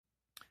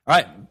All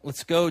right,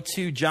 let's go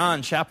to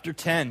John chapter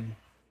 10.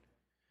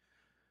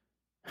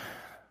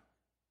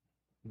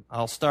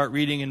 I'll start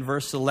reading in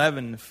verse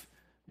 11.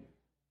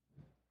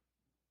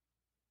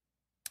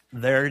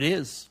 There it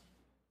is.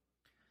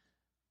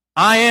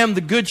 I am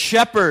the good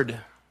shepherd.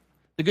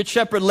 The good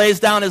shepherd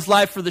lays down his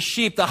life for the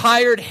sheep. The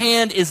hired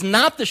hand is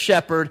not the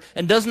shepherd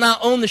and does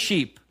not own the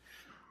sheep.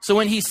 So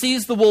when he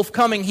sees the wolf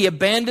coming, he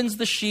abandons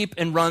the sheep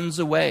and runs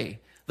away.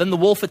 Then the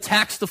wolf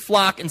attacks the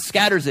flock and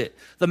scatters it.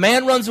 The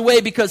man runs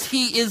away because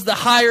he is the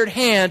hired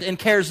hand and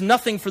cares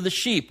nothing for the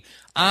sheep.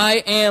 I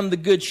am the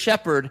good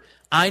shepherd.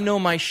 I know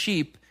my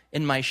sheep,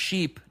 and my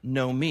sheep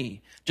know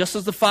me. Just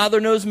as the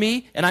Father knows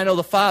me, and I know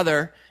the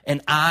Father,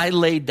 and I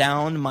lay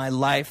down my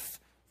life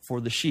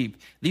for the sheep.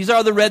 These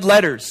are the red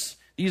letters.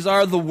 These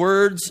are the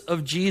words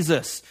of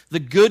Jesus, the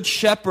good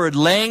shepherd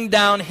laying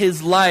down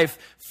his life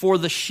for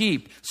the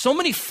sheep. So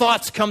many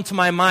thoughts come to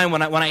my mind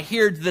when I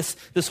hear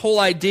this whole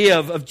idea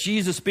of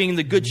Jesus being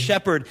the good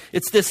shepherd.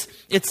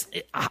 It's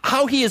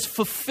how he is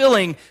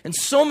fulfilling in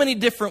so many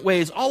different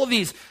ways all of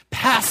these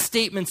past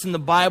statements in the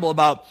Bible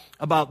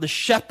about the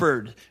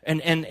shepherd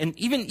and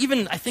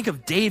even I think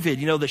of David,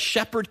 the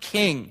shepherd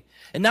king.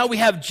 And now we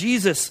have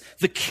Jesus,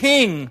 the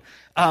king.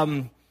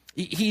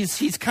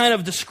 He's kind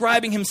of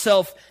describing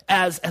himself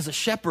as a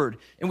shepherd.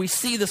 And we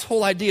see this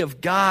whole idea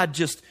of God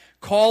just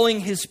calling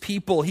his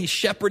people. He's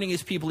shepherding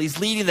his people. He's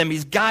leading them.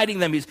 He's guiding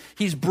them.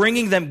 He's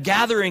bringing them,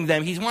 gathering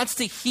them. He wants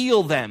to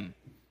heal them.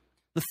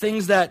 The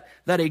things that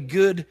a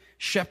good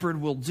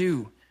shepherd will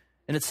do.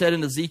 And it said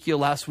in Ezekiel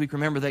last week,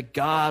 remember, that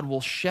God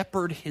will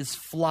shepherd his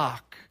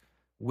flock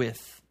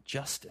with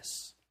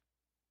justice.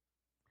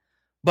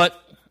 But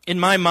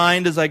in my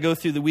mind, as I go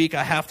through the week,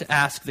 I have to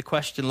ask the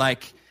question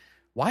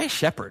why a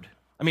shepherd?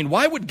 I mean,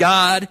 why would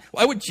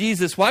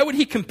Jesus, why would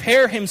he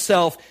compare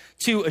himself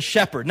to a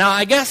shepherd? Now,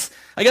 I guess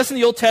in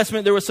the Old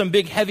Testament, there were some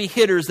big heavy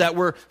hitters that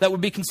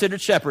would be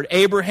considered shepherd.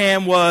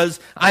 Abraham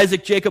was,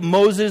 Isaac, Jacob,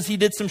 Moses, he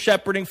did some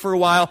shepherding for a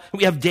while.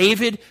 We have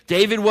David.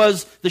 David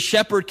was the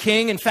shepherd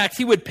king. In fact,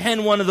 he would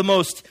pen one of the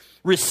most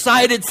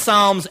recited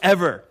psalms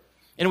ever.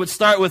 And it would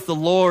start with, the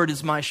Lord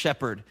is my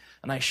shepherd,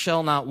 and I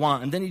shall not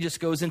want. And then he just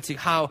goes into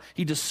how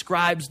he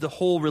describes the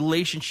whole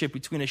relationship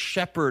between a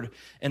shepherd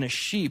and a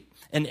sheep.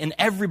 And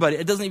everybody,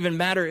 it doesn't even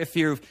matter if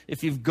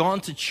you've gone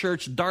to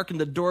church,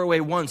 darkened the doorway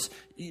once,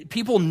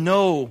 people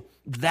know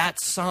that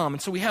psalm.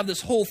 And so we have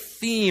this whole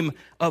theme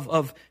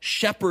of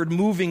shepherd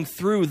moving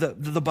through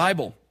the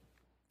Bible.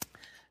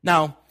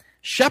 Now,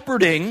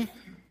 shepherding,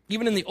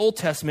 even in the Old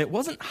Testament,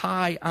 wasn't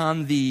high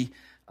on the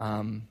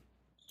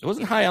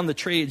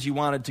trades you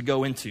wanted to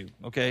go into,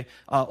 okay?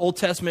 Old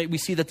Testament, we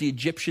see that the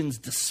Egyptians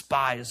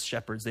despised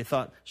shepherds. They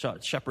thought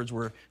shepherds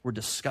were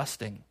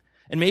disgusting.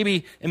 And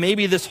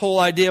maybe this whole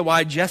idea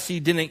why Jesse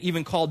didn't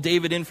even call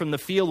David in from the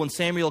field when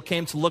Samuel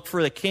came to look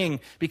for the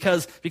king,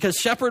 because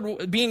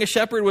being a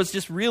shepherd was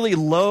just really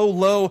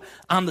low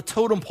on the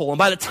totem pole. And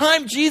by the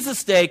time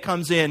Jesus' day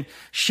comes in,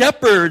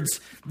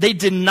 shepherds, they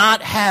did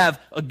not have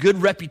a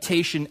good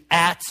reputation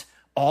at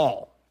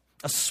all,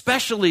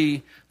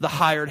 especially the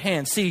hired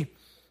hand. See,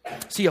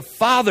 a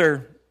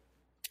father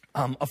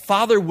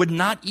would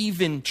not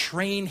even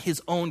train his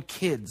own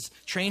kids,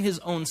 train his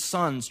own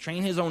sons,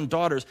 train his own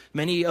daughters.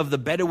 Many of the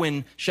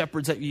Bedouin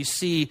shepherds that you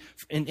see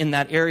in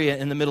that area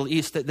in the Middle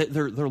East,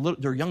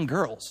 they're young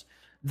girls.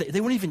 They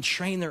wouldn't even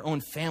train their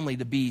own family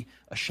to be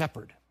a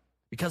shepherd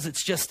because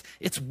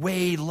it's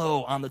way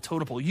low on the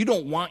totem pole. You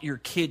don't want your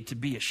kid to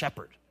be a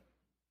shepherd.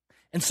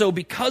 And so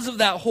because of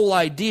that whole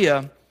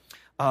idea,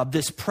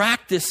 this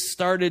practice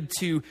started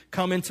to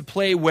come into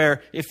play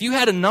where if you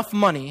had enough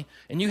money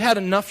and you had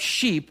enough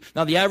sheep,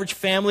 now the average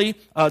family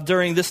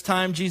during this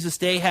time, Jesus'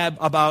 day, had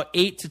about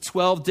 8 to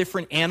 12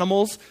 different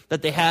animals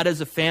that they had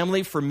as a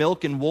family for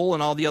milk and wool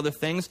and all the other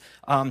things.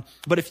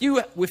 But if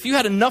you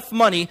had enough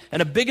money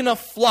and a big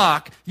enough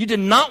flock, you did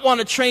not want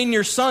to train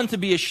your son to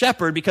be a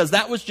shepherd because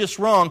that was just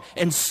wrong.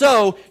 And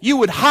so you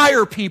would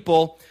hire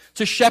people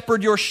to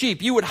shepherd your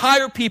sheep. You would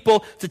hire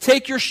people to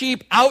take your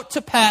sheep out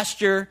to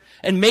pasture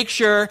and make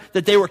sure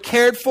that they were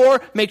cared for,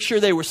 make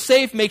sure they were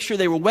safe, make sure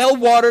they were well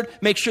watered,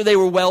 make sure they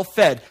were well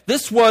fed.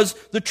 This was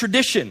the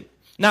tradition.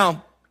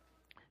 Now,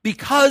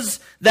 because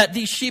that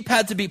these sheep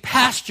had to be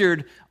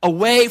pastured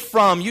away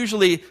from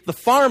usually the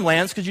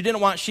farmlands, because you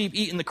didn't want sheep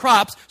eating the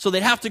crops, so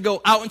they'd have to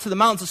go out into the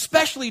mountains,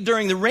 especially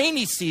during the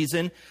rainy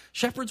season,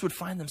 shepherds would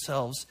find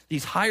themselves,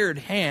 these hired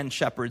hand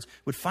shepherds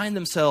would find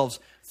themselves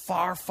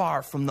far,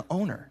 far from the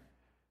owner,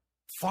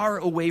 far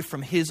away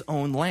from his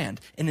own land.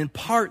 And in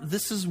part,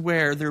 this is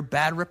where their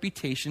bad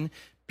reputation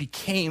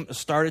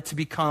started to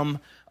become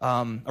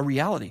a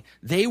reality.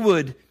 They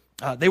were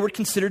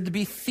considered to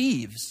be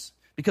thieves,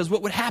 because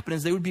what would happen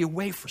is they would be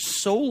away for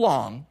so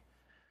long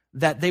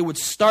that they would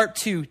start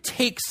to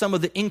take some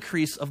of the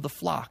increase of the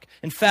flock.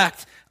 In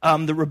fact,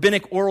 the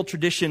rabbinic oral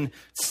tradition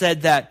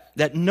said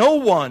that no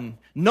one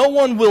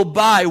will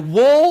buy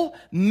wool,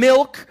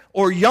 milk,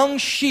 or young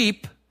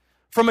sheep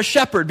from a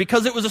shepherd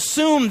because it was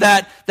assumed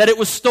that it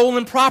was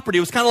stolen property.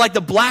 It was kind of like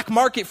the black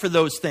market for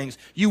those things.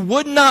 You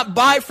would not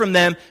buy from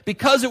them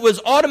because it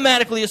was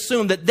automatically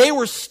assumed that they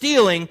were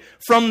stealing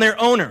from their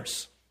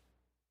owners.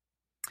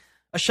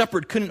 A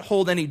shepherd couldn't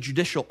hold any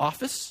judicial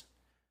office.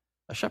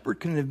 A shepherd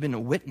couldn't have been a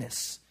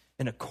witness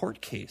in a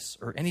court case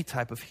or any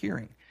type of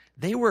hearing.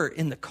 They were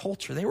in the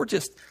culture. They were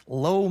just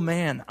low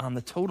man on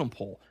the totem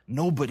pole.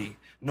 Nobody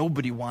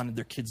wanted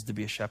their kids to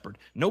be a shepherd.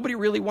 Nobody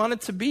really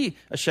wanted to be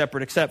a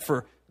shepherd except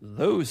for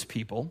those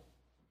people.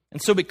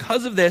 And so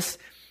because of this,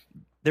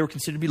 they were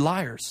considered to be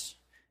liars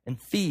and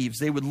thieves.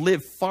 They would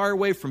live far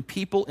away from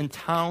people in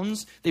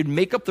towns. They'd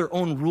make up their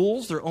own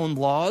rules, their own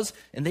laws,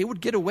 and they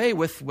would get away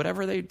with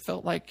whatever they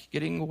felt like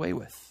getting away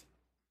with.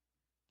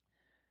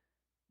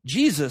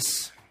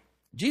 Jesus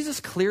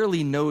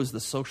clearly knows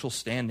the social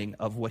standing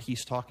of what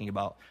he's talking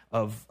about,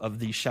 of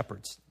these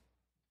shepherds.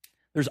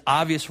 There's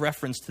obvious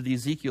reference to the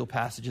Ezekiel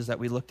passages that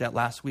we looked at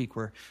last week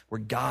where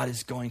God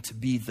is going to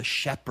be the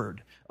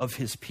shepherd of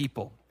his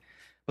people.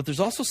 But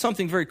there's also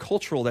something very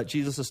cultural that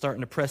Jesus is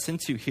starting to press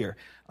into here.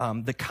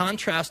 The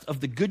contrast of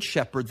the good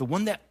shepherd, the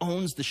one that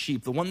owns the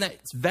sheep, the one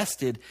that's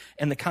vested,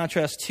 and the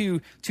contrast to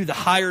the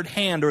hired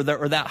hand or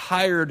that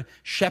hired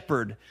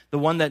shepherd, the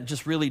one that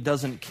just really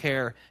doesn't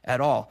care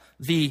at all.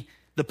 The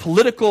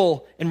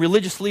political and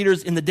religious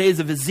leaders in the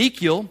days of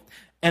Ezekiel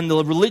and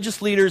the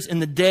religious leaders in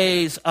the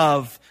days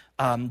of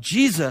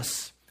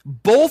Jesus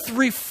both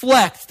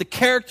reflect the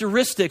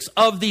characteristics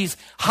of these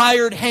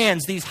hired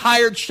hands, these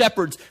hired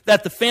shepherds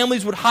that the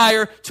families would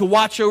hire to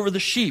watch over the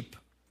sheep.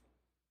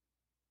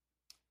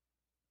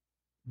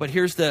 But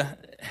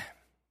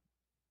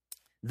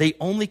they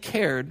only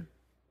cared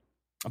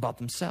about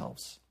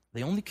themselves.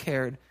 They only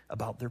cared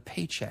about their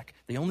paycheck.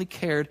 They only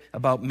cared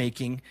about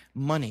making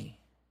money.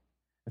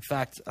 In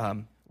fact,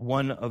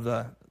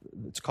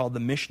 it's called the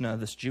Mishnah,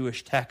 this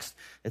Jewish text.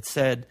 It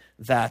said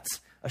that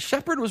a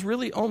shepherd was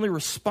really only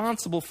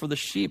responsible for the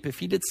sheep if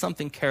he did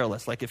something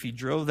careless, like if he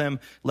drove them,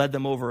 led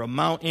them over a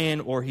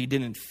mountain, or he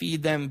didn't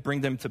feed them,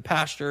 bring them to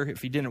pasture, if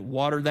he didn't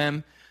water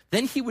them,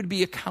 then he would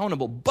be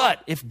accountable.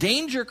 But if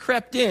danger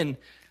crept in, it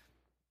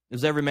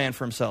was every man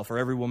for himself or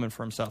every woman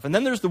for himself. And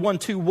then there's the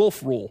 1-2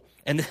 wolf rule.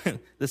 And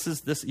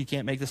this you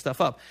can't make this stuff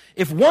up.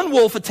 If one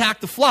wolf attacked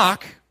the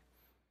flock,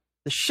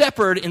 the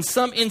shepherd, in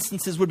some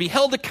instances, would be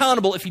held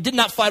accountable if he did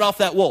not fight off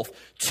that wolf.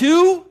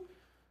 2,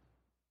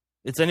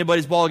 it's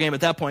anybody's ball game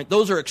at that point.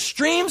 Those are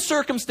extreme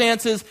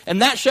circumstances,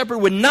 and that shepherd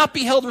would not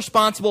be held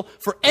responsible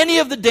for any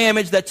of the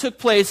damage that took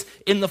place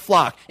in the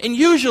flock. And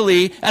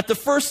usually, at the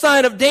first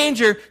sign of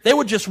danger, they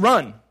would just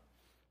run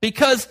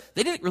because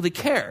they didn't really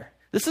care.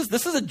 This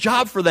is a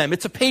job for them.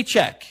 It's a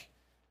paycheck.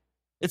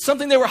 It's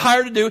something they were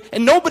hired to do,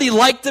 and nobody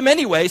liked them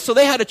anyway, so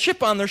they had a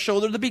chip on their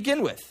shoulder to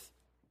begin with.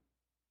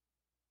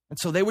 And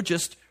so they would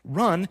just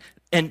run,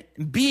 and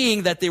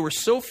being that they were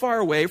so far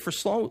away for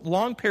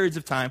long periods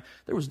of time,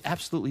 there was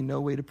absolutely no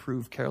way to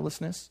prove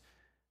carelessness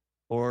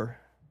or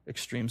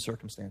extreme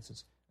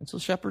circumstances. And so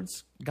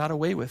shepherds got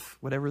away with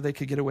whatever they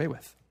could get away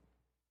with.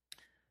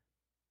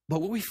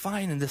 But what we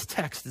find in this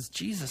text is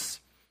Jesus,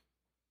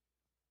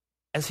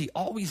 as he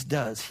always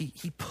does,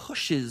 he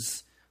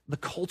pushes the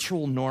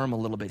cultural norm a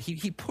little bit.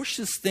 He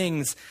pushes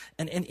things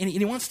and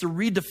he wants to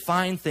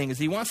redefine things.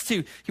 He wants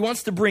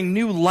to bring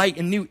new light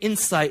and new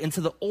insight into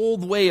the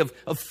old way of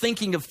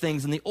thinking of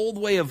things and the old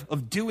way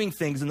of doing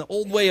things and the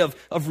old way of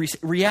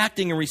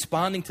reacting and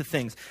responding to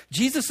things.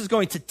 Jesus is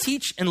going to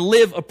teach and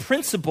live a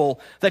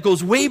principle that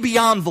goes way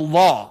beyond the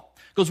law,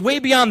 goes way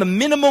beyond the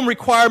minimum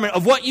requirement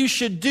of what you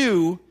should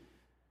do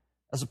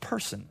as a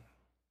person.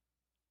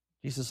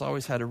 Jesus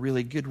always had a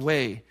really good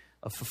way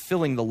of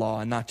fulfilling the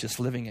law and not just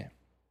living it.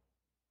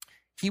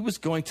 He was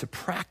going to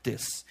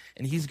practice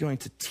and he's going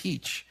to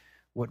teach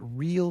what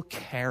real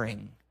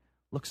caring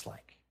looks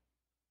like.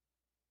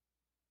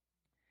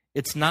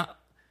 It's not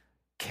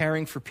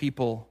caring for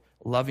people,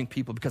 loving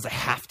people because I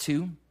have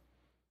to,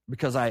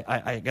 because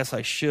I guess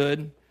I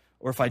should,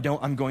 or if I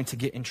don't, I'm going to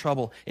get in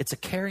trouble. It's a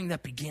caring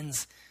that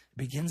begins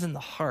in the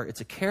heart.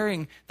 It's a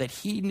caring that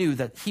he knew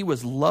that he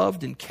was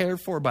loved and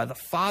cared for by the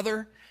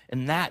Father,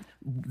 and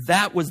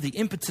that was the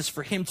impetus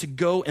for him to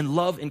go and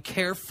love and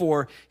care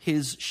for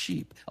his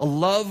sheep. A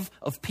love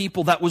of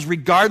people that was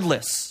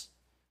regardless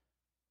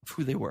of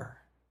who they were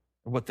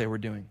or what they were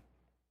doing,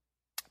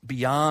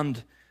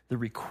 beyond the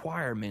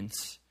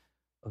requirements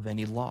of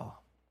any law.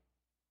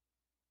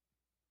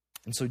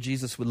 And so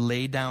Jesus would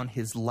lay down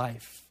his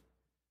life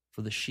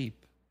for the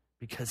sheep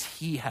because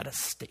he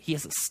has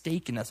a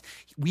stake in us.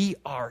 We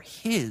are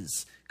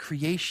his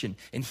creation,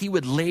 and he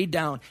would lay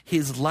down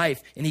his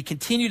life. And he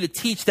continued to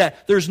teach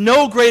that there's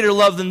no greater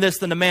love than this,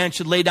 than a man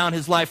should lay down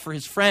his life for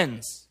his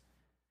friends.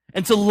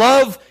 And to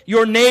love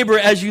your neighbor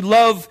as you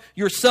love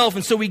yourself.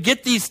 And so we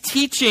get these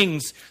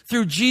teachings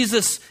through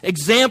Jesus'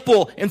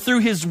 example and through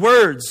his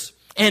words.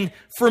 And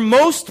for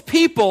most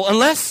people,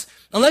 unless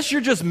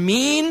you're just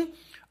mean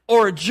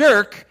or a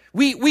jerk,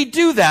 we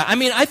do that. I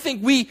mean, I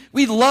think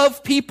we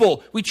love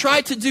people. We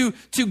try to do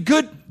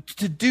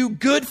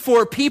good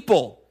for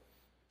people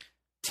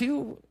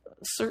to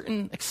a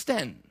certain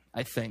extent.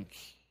 I think.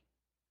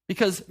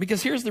 Because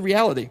here's the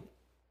reality.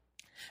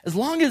 As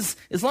long as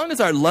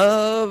our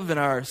love and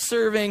our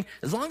serving,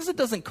 as long as it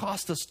doesn't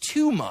cost us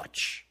too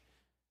much,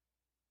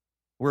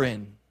 we're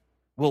in.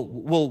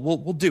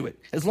 We'll do it.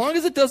 As long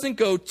as it doesn't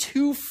go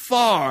too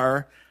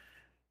far,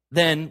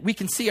 then we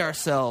can see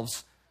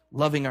ourselves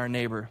loving our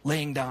neighbor,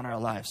 laying down our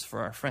lives for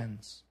our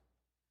friends.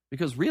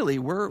 Because really,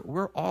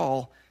 we're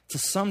all, to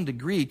some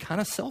degree,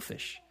 kind of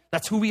selfish.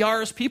 That's who we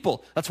are as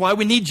people. That's why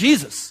we need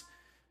Jesus.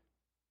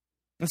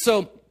 And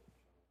so,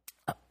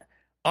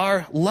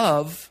 our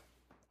love,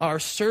 our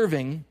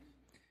serving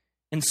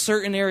in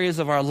certain areas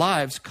of our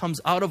lives comes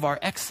out of our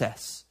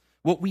excess,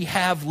 what we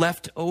have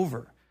left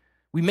over.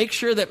 We make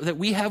sure that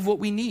we have what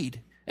we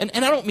need. And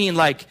I don't mean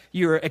like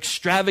you're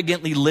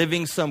extravagantly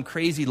living some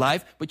crazy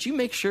life, but you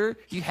make sure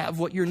you have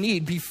what you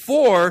need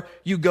before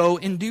you go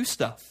and do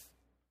stuff.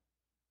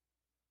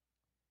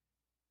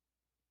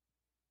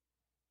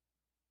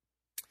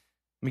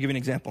 Let me give you an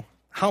example.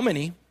 How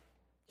many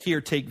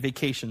here take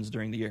vacations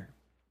during the year?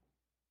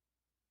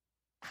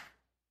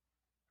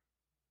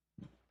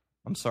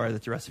 I'm sorry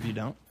that the rest of you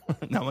don't.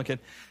 No, I'm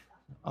kidding.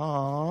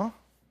 Aww.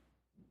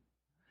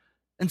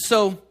 And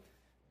so,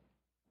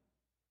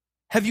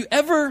 have you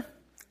ever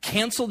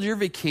canceled your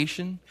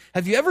vacation?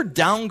 Have you ever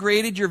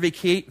downgraded your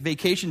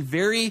vacation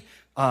very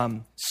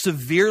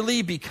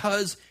severely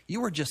because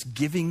you were just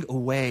giving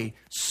away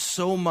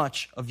so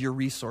much of your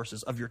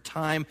resources, of your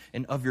time,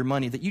 and of your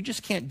money that you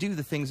just can't do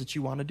the things that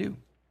you want to do?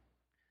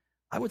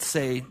 I would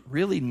say,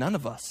 really, none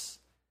of us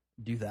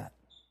do that.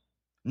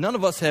 None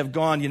of us have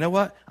gone, you know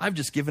what? I've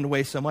just given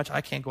away so much,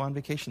 I can't go on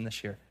vacation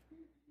this year.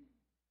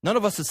 None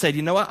of us have said,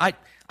 you know what?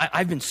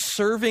 I've been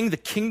serving the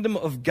kingdom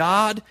of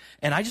God,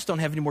 and I just don't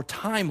have any more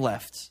time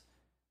left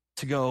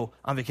to go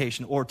on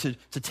vacation or to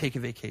take a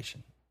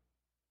vacation.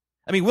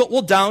 I mean,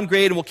 we'll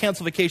downgrade and we'll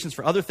cancel vacations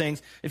for other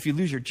things if you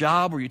lose your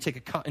job or you take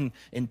a cut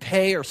in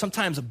pay, or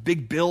sometimes a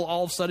big bill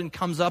all of a sudden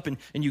comes up and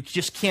you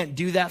just can't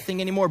do that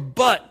thing anymore.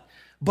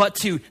 But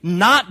to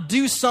not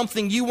do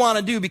something you want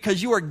to do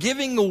because you are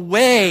giving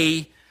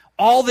away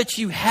all that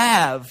you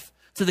have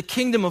to the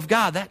kingdom of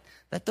God,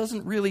 that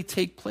doesn't really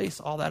take place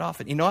all that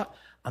often. You know what?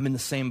 I'm in the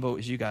same boat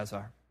as you guys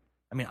are.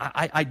 I mean,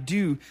 I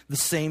do the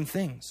same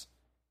things.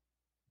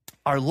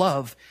 Our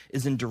love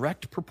is in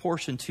direct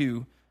proportion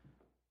to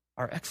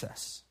our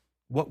excess,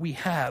 what we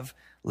have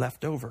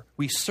left over.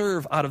 We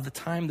serve out of the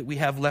time that we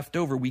have left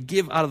over. We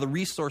give out of the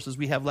resources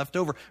we have left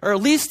over, or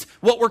at least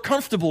what we're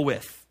comfortable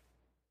with.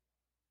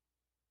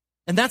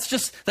 And that's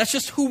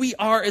just who we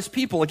are as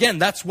people. Again,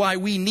 that's why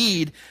we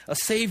need a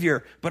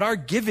Savior. But our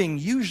giving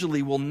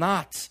usually will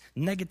not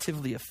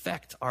negatively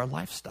affect our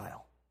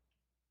lifestyle.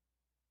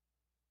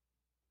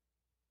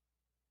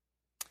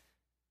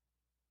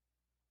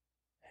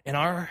 In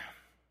our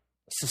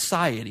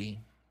society,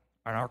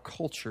 in our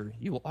culture,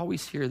 you will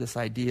always hear this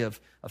idea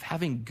of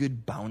having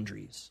good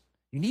boundaries.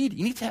 You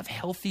need to have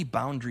healthy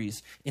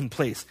boundaries in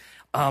place.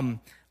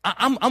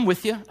 I'm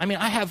with you. I mean,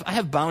 I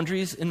have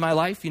boundaries in my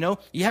life. You know,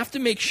 you have to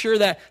make sure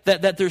that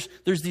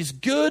there's these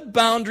good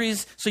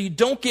boundaries so you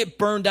don't get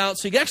burned out,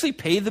 so you can actually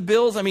pay the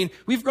bills. I mean,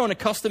 we've grown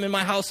accustomed in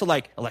my house to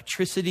like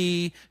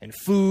electricity and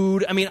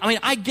food. I mean,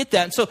 I get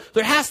that. And so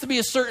there has to be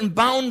a certain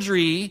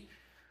boundary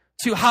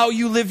to how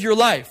you live your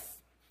life.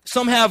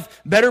 Some have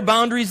better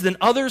boundaries than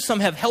others.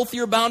 Some have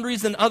healthier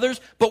boundaries than others.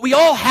 But we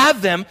all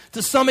have them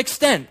to some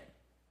extent.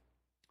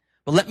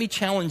 But let me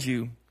challenge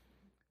you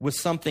with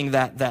something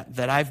that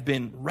I've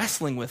been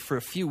wrestling with for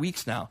a few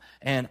weeks now.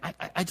 And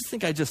I just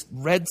think I just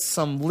read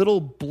some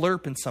little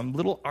blurb in some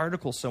little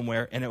article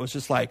somewhere, and it was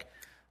just like,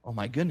 oh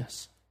my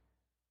goodness.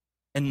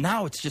 And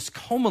now it's just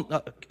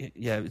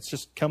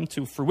come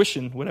to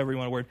fruition, whatever you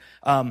want to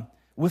word,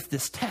 with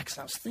this text.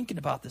 I was thinking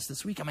about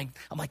this week. I'm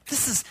like,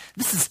 this is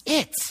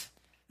it.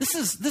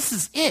 This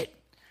is it.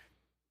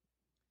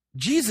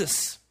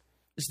 Jesus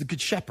is the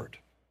good shepherd.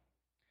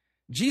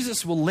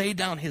 Jesus will lay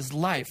down his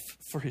life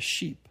for his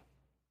sheep.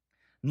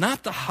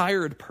 Not the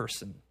hired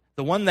person,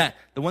 the one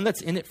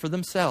that's in it for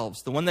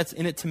themselves, the one that's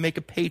in it to make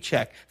a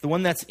paycheck, the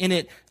one that's in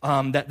it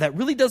that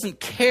really doesn't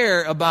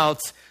care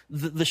about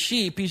the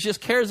sheep. He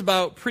just cares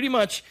about pretty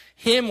much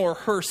him or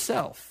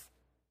herself.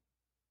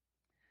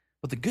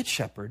 But the good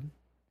shepherd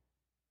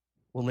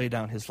will lay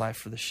down his life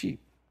for the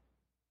sheep.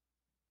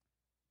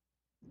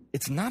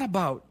 It's not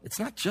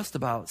just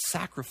about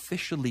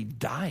sacrificially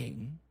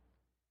dying.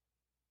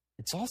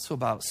 It's also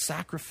about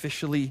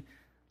sacrificially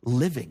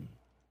living.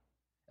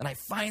 And I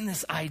find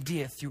this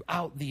idea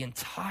throughout the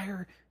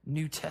entire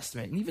New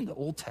Testament and even the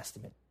Old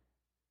Testament,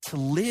 to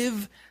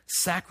live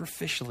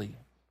sacrificially.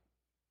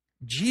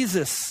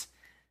 Jesus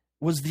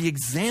was the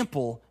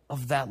example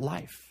of that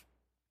life,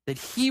 that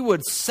he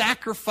would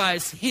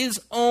sacrifice his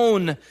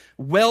own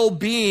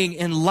well-being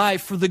in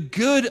life for the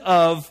good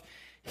of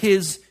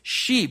his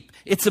sheep.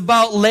 It's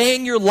about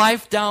laying your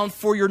life down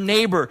for your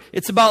neighbor.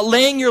 It's about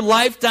laying your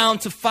life down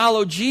to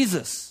follow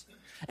Jesus.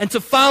 And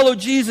to follow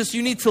Jesus,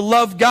 you need to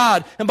love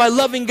God. And by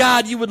loving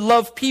God, you would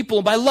love people.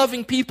 And by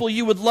loving people,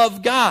 you would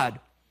love God.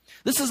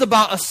 This is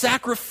about a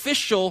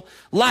sacrificial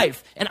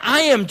life. And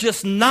I am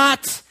just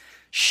not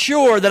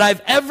sure that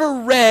I've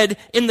ever read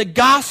in the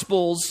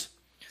Gospels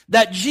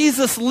that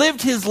Jesus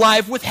lived his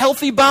life with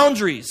healthy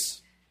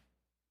boundaries.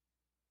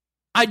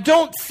 I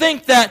don't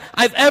think that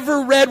I've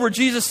ever read where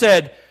Jesus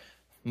said,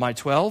 my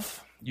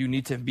 12, you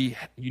need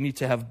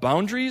to have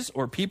boundaries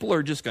or people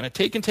are just going to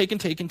take and take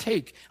and take and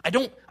take. I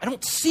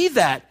don't see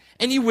that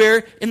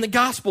anywhere in the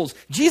Gospels.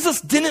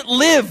 Jesus didn't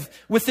live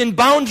within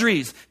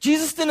boundaries.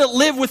 Jesus didn't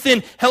live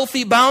within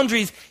healthy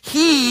boundaries.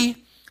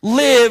 He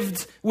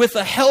lived with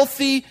a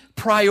healthy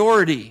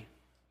priority.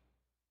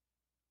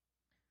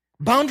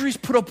 Boundaries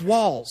put up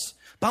walls.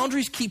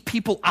 Boundaries keep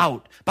people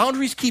out.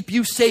 Boundaries keep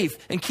you safe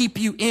and keep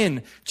you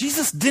in.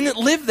 Jesus didn't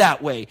live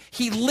that way.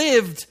 He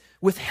lived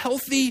with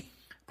healthy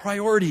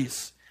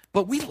priorities.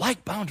 But we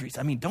like boundaries.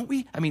 I mean, don't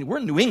we? I mean, we're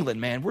in New England,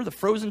 man. We're the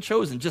frozen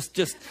chosen. Just,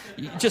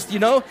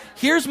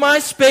 here's my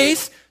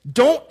space.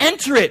 Don't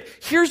enter it.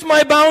 Here's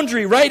my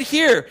boundary right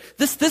here.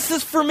 This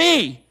is for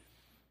me.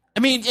 I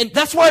mean, and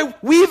that's why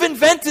we've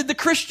invented the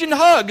Christian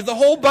hug, the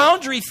whole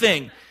boundary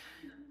thing.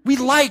 We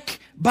like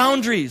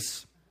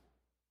boundaries.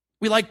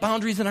 We like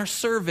boundaries in our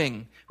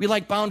serving. We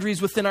like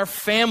boundaries within our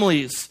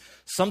families.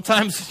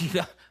 Sometimes,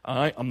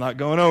 I'm not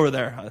going over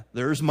there.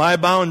 There's my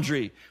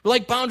boundary. We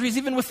like boundaries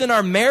even within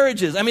our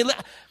marriages. I mean,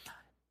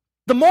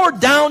 the more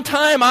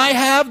downtime I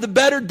have, the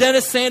better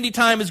Dennis Sandy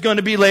time is going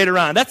to be later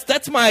on.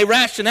 That's my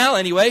rationale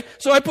anyway.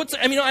 So I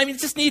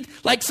just need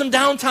like some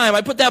downtime.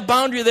 I put that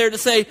boundary there to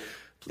say,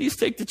 please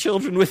take the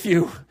children with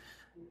you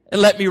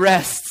and let me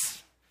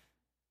rest.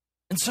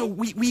 And so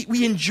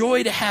we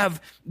enjoy to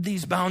have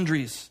these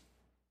boundaries.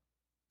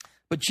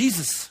 But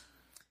Jesus,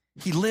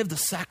 he lived a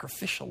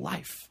sacrificial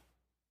life.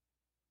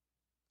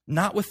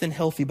 Not within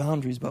healthy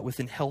boundaries, but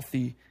within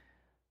healthy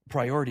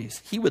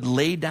priorities. He would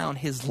lay down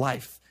his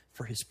life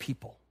for his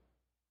people.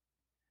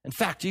 In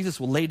fact, Jesus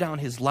will lay down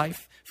his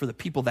life for the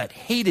people that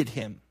hated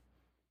him.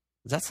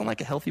 Does that sound like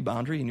a healthy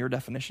boundary in your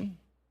definition?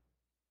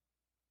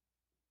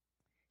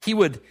 He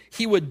would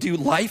do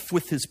life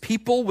with his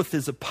people, with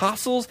his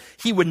apostles.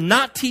 He would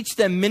not teach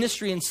them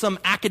ministry in some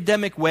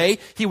academic way.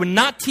 He would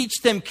not teach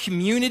them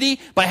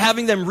community by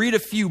having them read a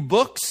few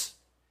books.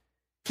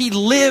 He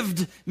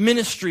lived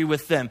ministry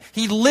with them.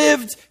 He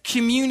lived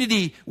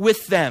community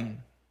with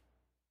them.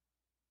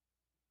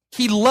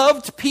 He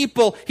loved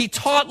people. He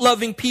taught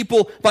loving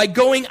people by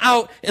going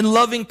out and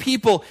loving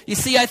people. You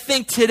see, I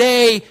think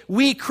today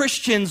we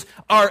Christians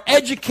are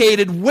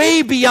educated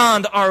way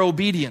beyond our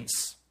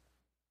obedience.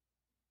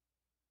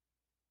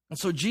 And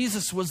so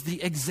Jesus was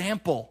the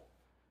example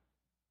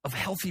of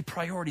healthy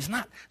priorities,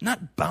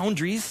 not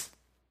boundaries.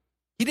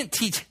 He didn't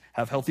teach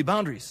have healthy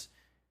boundaries.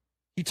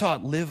 He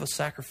taught live a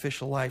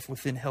sacrificial life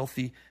within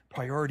healthy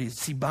priorities.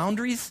 See,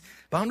 boundaries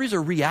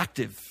are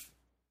reactive.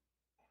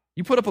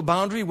 You put up a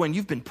boundary when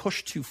you've been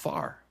pushed too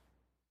far.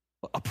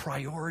 A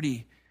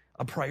priority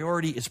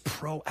is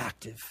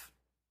proactive.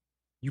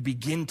 You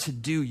begin to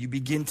do, you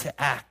begin to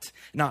act.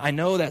 Now, I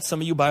know that some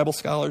of you Bible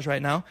scholars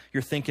right now,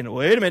 you're thinking,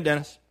 wait a minute,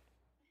 Dennis.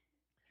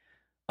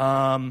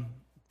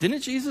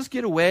 Didn't Jesus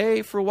get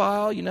away for a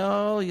while? You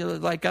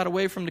got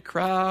away from the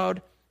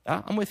crowd.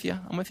 I'm with you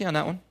on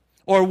that one.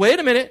 Or wait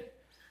a minute.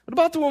 What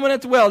about the woman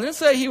at the well? Didn't it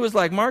say he was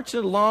like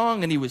marching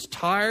along and he was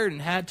tired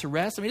and had to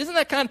rest? I mean, isn't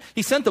that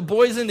he sent the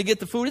boys in to get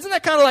the food? Isn't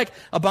that kind of like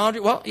a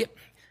boundary? Well, yeah.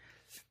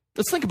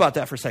 Let's think about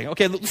that for a second.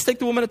 Okay, let's take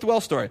the woman at the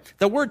well story.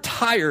 The word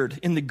tired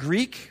in the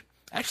Greek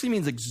actually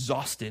means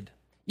exhausted,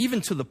 even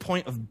to the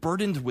point of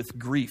burdened with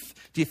grief.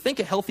 Do you think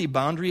a healthy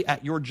boundary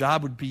at your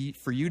job would be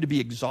for you to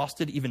be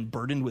exhausted, even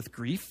burdened with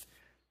grief?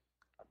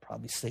 I'd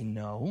probably say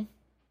no.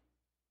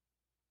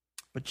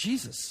 But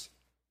Jesus,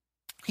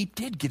 he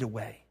did get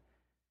away.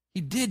 He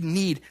did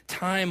need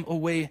time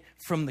away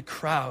from the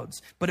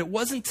crowds, but it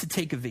wasn't to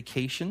take a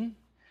vacation.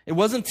 It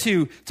wasn't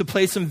to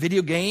play some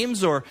video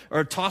games or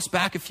toss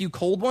back a few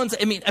cold ones.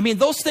 I mean,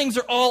 those things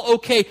are all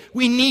okay.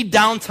 We need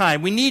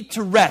downtime. We need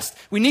to rest.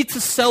 We need to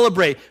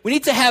celebrate. We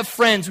need to have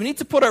friends. We need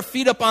to put our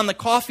feet up on the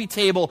coffee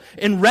table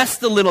and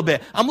rest a little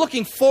bit. I'm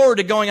looking forward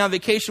to going on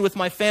vacation with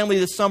my family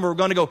this summer. We're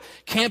going to go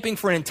camping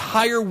for an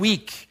entire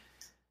week.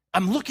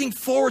 I'm looking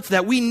forward to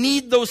that. We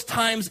need those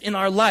times in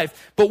our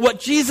life. But what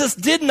Jesus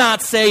did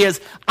not say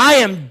is, I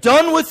am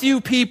done with you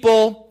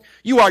people.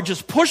 You are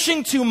just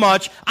pushing too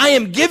much. I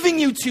am giving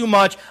you too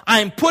much.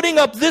 I am putting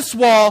up this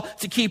wall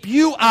to keep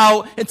you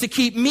out and to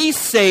keep me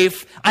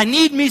safe. I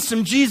need me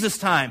some Jesus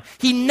time.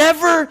 He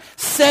never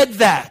said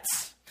that.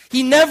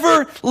 He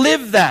never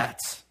lived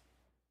that.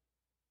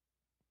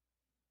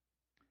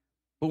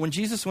 But when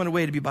Jesus went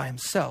away to be by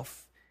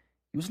himself,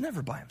 he was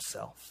never by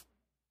himself.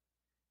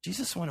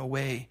 Jesus went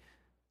away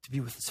to be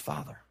with his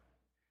Father.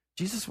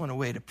 Jesus went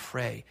away to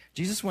pray.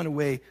 Jesus went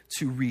away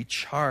to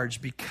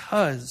recharge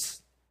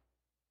because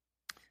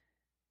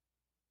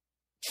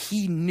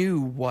he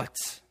knew what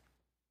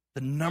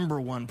the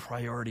number one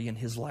priority in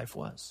his life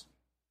was.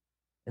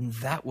 And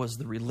that was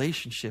the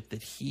relationship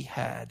that he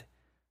had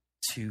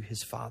to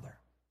his Father.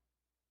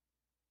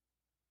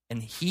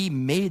 And he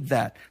made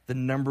that the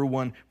number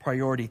one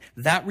priority.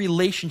 That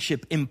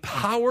relationship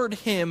empowered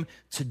him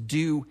to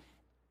do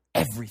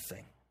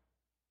everything.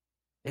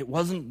 It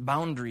wasn't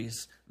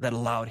boundaries that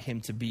allowed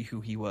him to be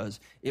who he was.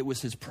 It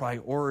was his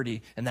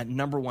priority, and that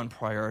number one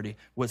priority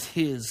was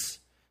his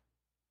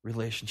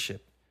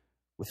relationship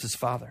with his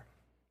Father.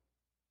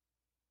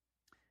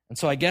 And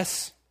so I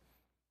guess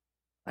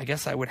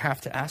I would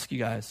have to ask you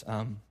guys,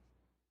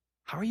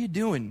 how are you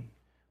doing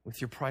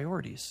with your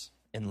priorities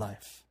in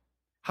life?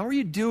 How are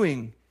you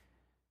doing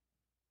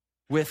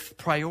with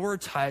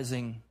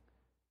prioritizing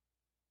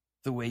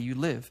the way you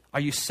live? Are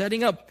you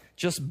setting up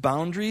just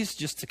boundaries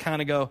just to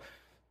kind of go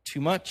too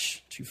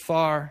much, too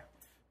far,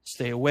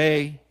 stay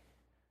away?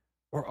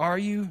 Or are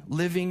you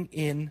living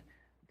in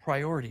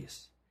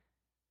priorities?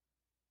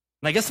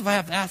 And I guess if I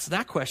have to ask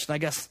that question, I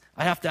guess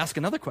I have to ask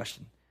another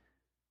question.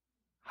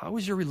 How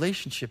is your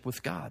relationship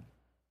with God?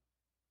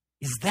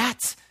 Is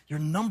that your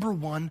number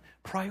one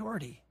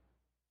priority?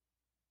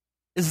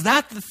 Is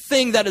that the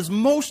thing that is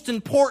most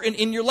important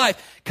in your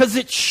life? Because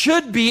it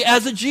should be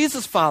as a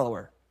Jesus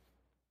follower.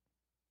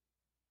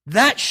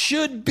 That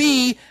should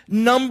be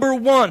number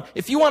one.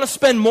 If you want to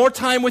spend more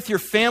time with your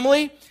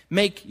family,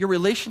 make your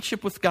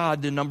relationship with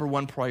God the number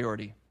one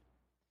priority.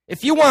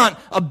 If you want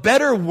a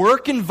better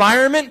work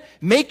environment,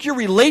 make your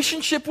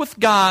relationship with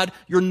God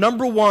your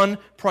number one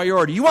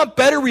priority. You want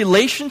better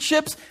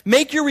relationships?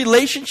 Make your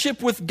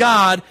relationship with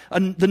God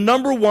the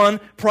number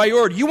one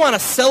priority. You want to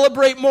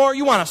celebrate more?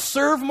 You want to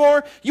serve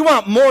more? You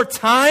want more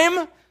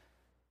time?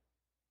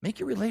 Make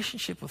your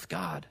relationship with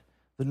God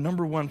the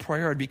number one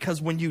priority,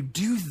 because when you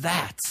do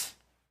that,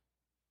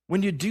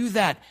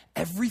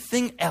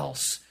 everything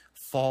else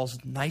falls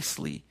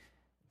nicely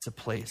to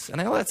place.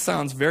 And I know that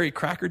sounds very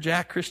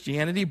crackerjack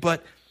Christianity,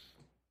 but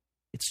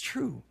it's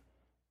true.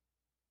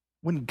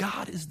 When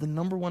God is the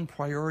number one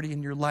priority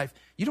in your life,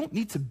 you don't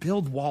need to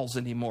build walls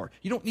anymore.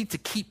 You don't need to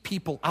keep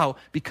people out,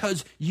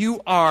 because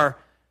you are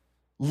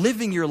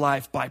living your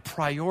life by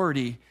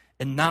priority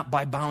and not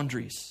by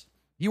boundaries.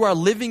 You are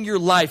living your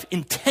life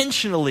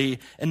intentionally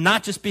and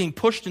not just being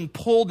pushed and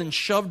pulled and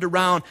shoved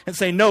around and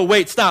saying, no,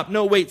 wait, stop,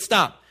 no, wait,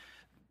 stop.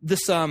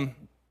 This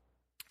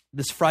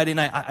Friday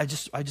night, I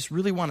just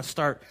really want to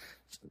start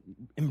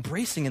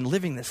embracing and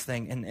living this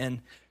thing.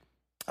 And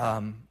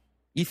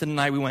Ethan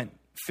and I, we went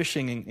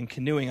fishing and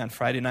canoeing on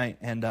Friday night,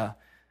 and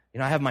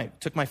I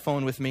took my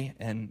phone with me,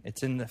 and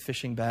it's in the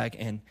fishing bag,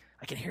 and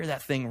I can hear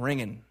that thing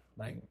ringing,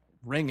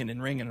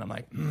 and I'm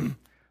like,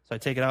 So I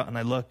take it out and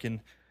I look,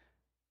 and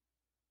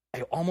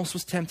I almost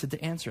was tempted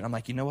to answer it. I'm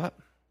like, you know what?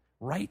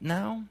 Right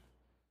now,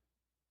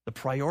 the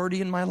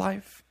priority in my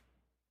life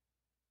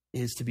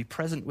is to be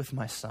present with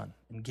my son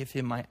and give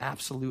him my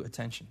absolute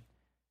attention.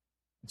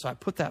 And so I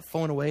put that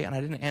phone away and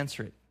I didn't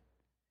answer it.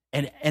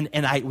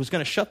 And I was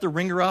going to shut the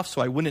ringer off so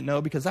I wouldn't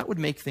know, because that would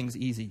make things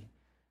easy.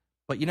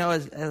 But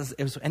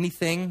as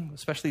anything,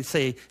 especially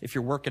say if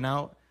you're working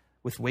out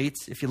with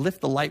weights, if you lift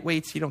the light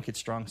weights, you don't get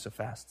strong so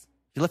fast.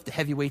 If you lift the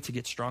heavy weights, you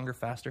get stronger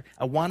faster.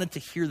 I wanted to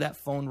hear that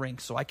phone ring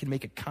so I could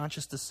make a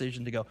conscious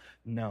decision to go,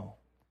 no,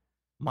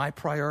 my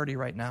priority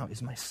right now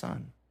is my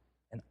son.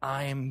 And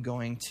I am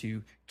going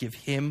to give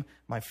him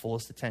my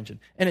fullest attention.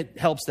 And it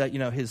helps that,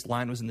 his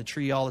line was in the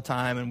tree all the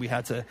time, and we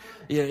had to,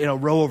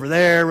 row over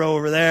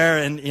there,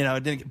 and,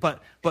 it didn't.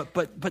 But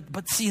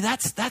see,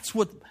 that's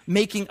what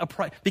making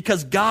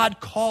because God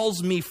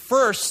calls me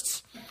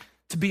first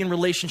to be in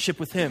relationship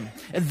with him.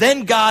 And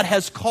then God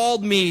has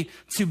called me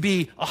to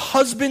be a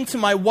husband to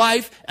my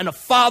wife and a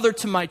father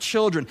to my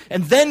children.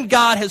 And then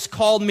God has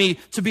called me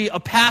to be a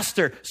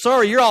pastor.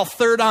 Sorry, you're all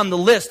third on the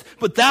list,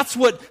 but that's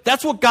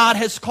what God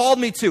has called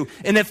me to.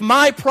 And if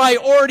my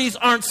priorities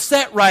aren't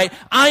set right,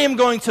 I am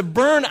going to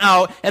burn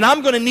out, and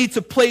I'm going to need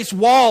to place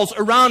walls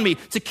around me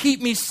to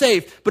keep me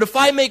safe. But if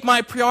I make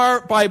my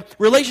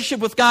relationship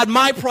with God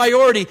my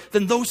priority,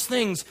 then those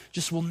things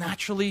just will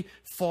naturally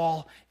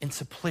fall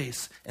into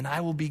place, and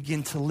I will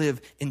begin to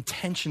live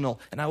intentional,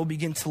 and I will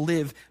begin to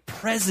live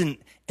present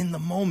in the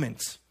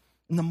moments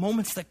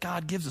that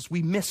God gives us.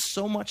 We miss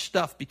so much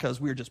stuff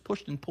because we're just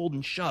pushed and pulled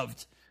and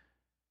shoved,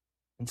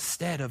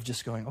 instead of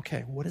just going,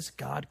 okay, what has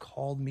God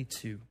called me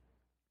to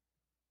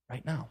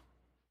right now?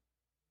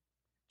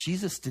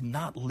 Jesus did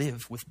not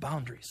live with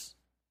boundaries.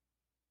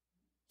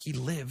 He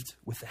lived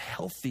with a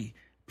healthy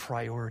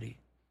priority.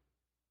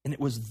 And it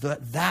was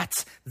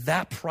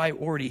that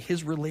priority,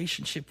 his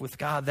relationship with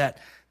God,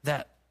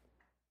 that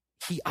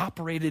he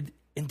operated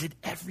and did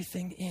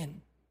everything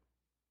in.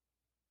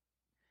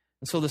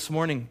 And so this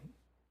morning,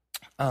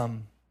 we're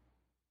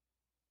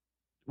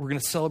going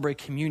to celebrate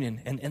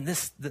communion. And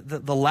this,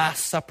 the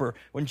Last Supper,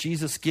 when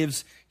Jesus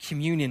gives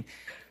communion,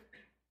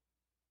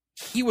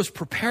 he was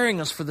preparing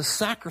us for the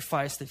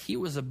sacrifice that he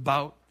was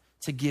about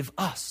to give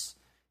us,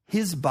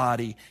 his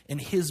body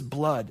and his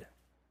blood.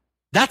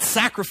 That's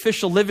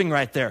sacrificial living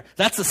right there.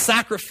 That's a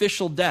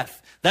sacrificial death.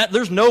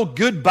 There's no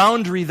good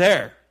boundary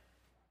there.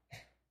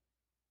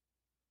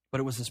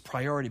 But it was his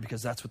priority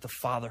because that's what the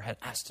Father had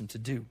asked him to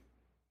do.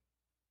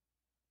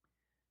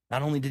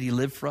 Not only did he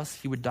live for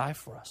us, he would die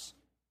for us.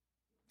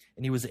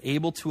 And he was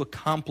able to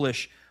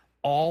accomplish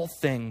all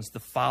things the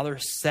Father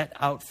set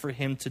out for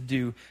him to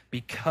do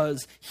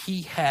because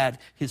he had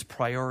his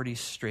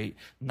priorities straight,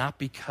 not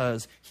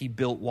because he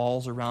built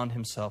walls around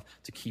himself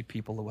to keep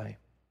people away.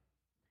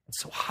 And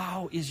so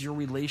how is your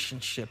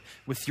relationship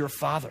with your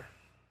Father?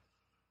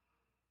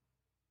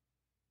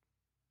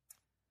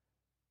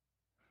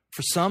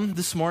 For some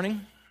this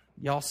morning,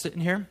 y'all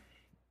sitting here,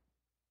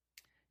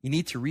 you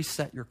need to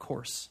reset your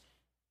course.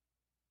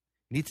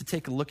 You need to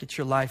take a look at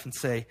your life and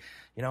say,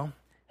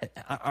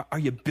 are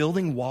you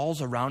building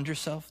walls around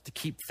yourself to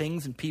keep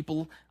things and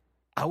people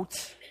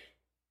out?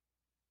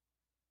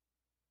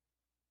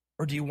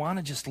 Or do you want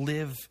to just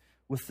live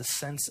with the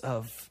sense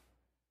of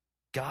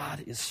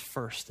God is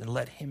first and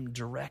let him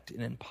direct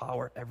and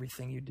empower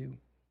everything you do?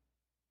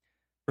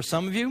 For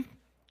some of you,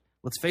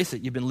 let's face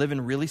it, you've been living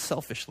really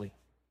selfishly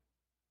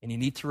and you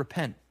need to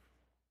repent.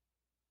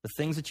 The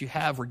things that you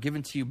have were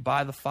given to you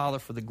by the Father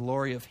for the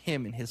glory of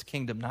him and his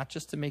kingdom, not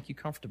just to make you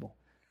comfortable.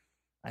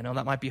 I know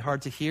that might be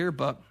hard to hear,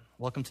 but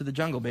welcome to the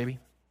jungle, baby.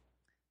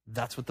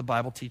 That's what the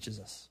Bible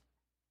teaches us.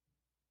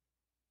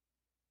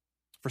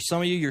 For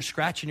some of you, you're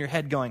scratching your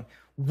head going,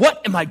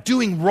 what am I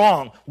doing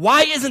wrong?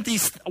 Why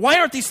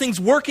aren't these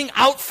things working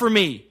out for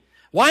me?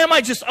 Why am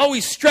I just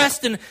always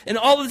stressed and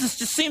all of this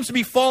just seems to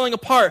be falling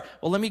apart?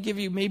 Well, let me give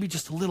you maybe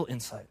just a little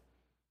insight.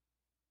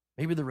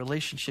 Maybe the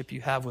relationship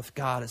you have with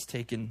God has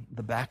taken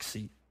the back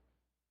seat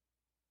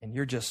and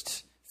you're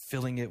just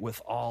filling it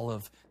with all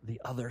of the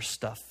other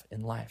stuff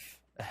in life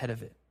ahead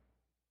of it.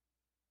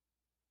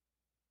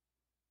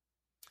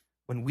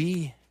 When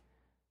we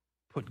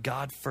put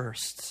God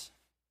first,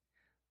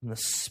 the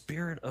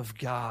Spirit of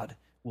God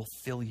will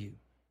fill you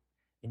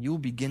and you will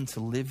begin to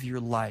live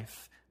your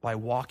life by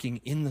walking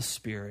in the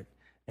Spirit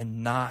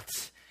and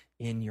not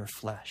in your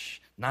flesh,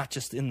 not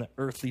just in the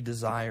earthly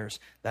desires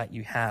that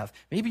you have.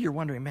 Maybe you're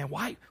wondering, man,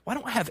 why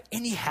don't I have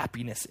any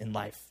happiness in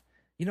life?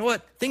 You know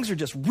what? Things are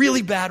just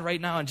really bad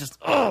right now and just,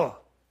 Well,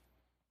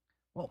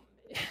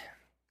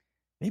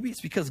 maybe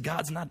it's because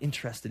God's not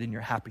interested in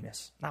your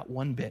happiness, not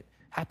one bit.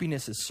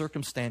 Happiness is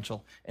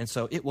circumstantial, and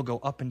so it will go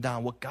up and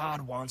down. What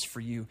God wants for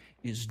you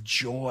is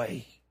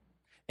joy.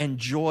 And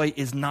joy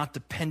is not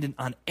dependent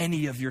on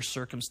any of your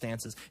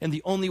circumstances. And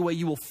the only way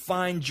you will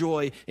find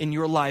joy in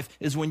your life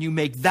is when you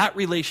make that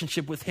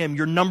relationship with him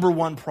your number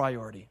one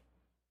priority.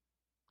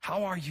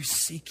 How are you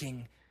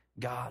seeking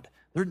God?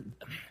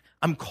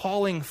 I'm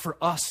calling for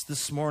us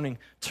this morning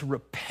to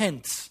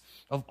repent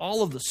of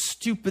all of the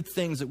stupid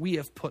things that we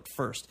have put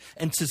first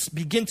and to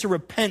begin to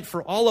repent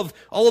for all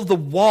of the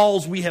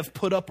walls we have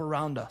put up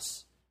around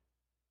us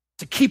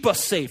to keep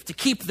us safe, to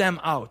keep them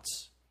out.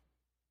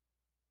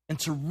 And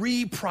to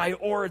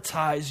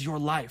reprioritize your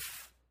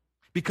life.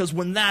 Because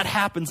when that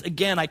happens,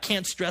 again, I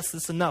can't stress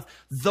this enough,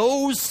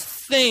 those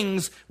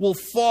things will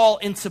fall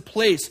into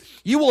place.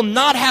 You will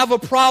not have a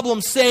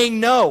problem saying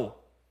no.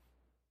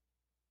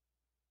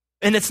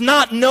 And it's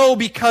not no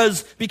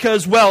because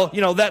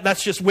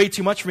that's just way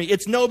too much for me.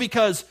 It's no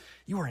because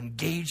you are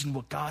engaged in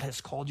what God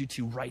has called you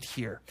to right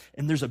here.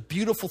 And there's a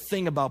beautiful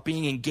thing about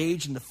being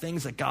engaged in the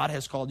things that God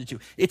has called you to.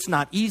 It's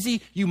not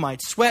easy. You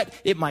might sweat.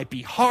 It might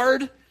be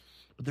hard.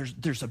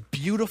 There's a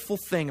beautiful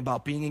thing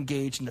about being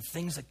engaged in the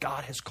things that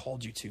God has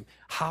called you to.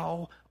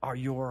 How are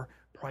your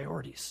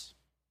priorities?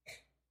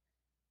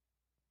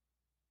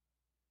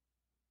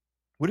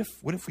 What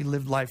if we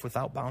lived life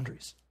without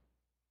boundaries?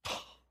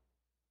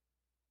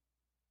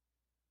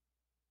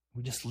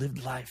 We just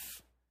lived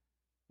life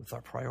with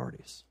our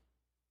priorities.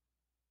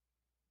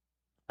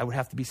 I would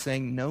have to be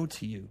saying no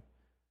to you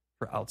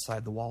for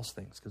outside the walls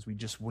things because we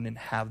just wouldn't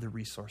have the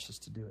resources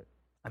to do it.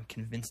 I'm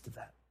convinced of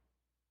that.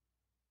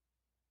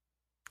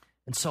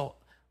 And so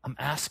I'm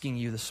asking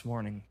you this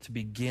morning to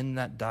begin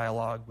that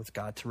dialogue with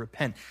God, to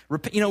repent.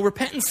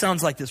 Repentance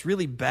sounds like this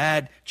really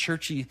bad,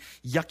 churchy,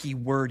 yucky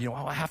word.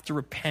 I have to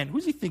repent. Who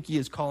does he think he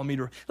is calling me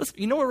to?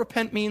 You know what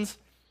repent means?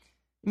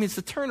 It means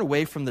to turn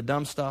away from the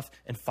dumb stuff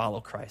and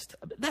follow Christ.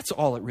 That's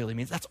all it really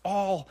means. That's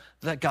all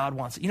that God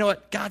wants. You know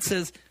what? God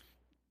says,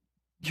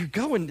 you're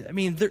going,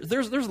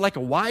 there's like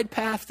a wide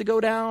path to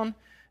go down,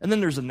 and then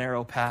there's a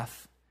narrow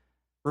path.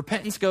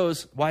 Repentance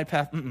goes, wide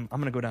path, I'm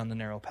going to go down the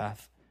narrow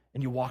path.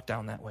 And you walk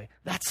down that way.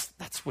 That's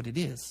what it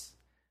is.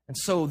 And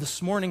so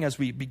this morning as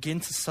we begin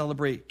to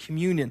celebrate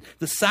communion,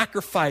 the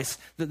sacrifice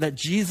that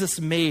Jesus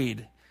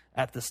made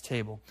at this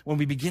table, when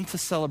we begin to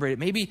celebrate it,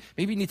 maybe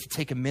you need to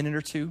take a minute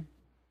or two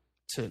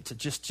to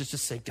just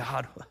say,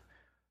 God,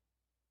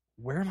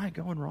 where am I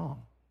going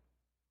wrong?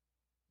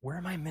 Where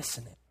am I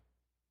missing it?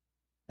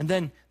 And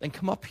then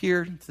come up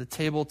here to the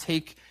table,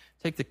 take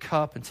the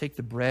cup and take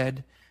the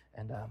bread,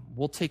 and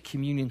we'll take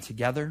communion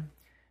together.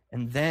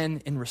 And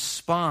then in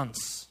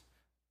response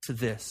to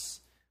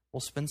this,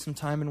 we'll spend some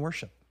time in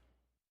worship.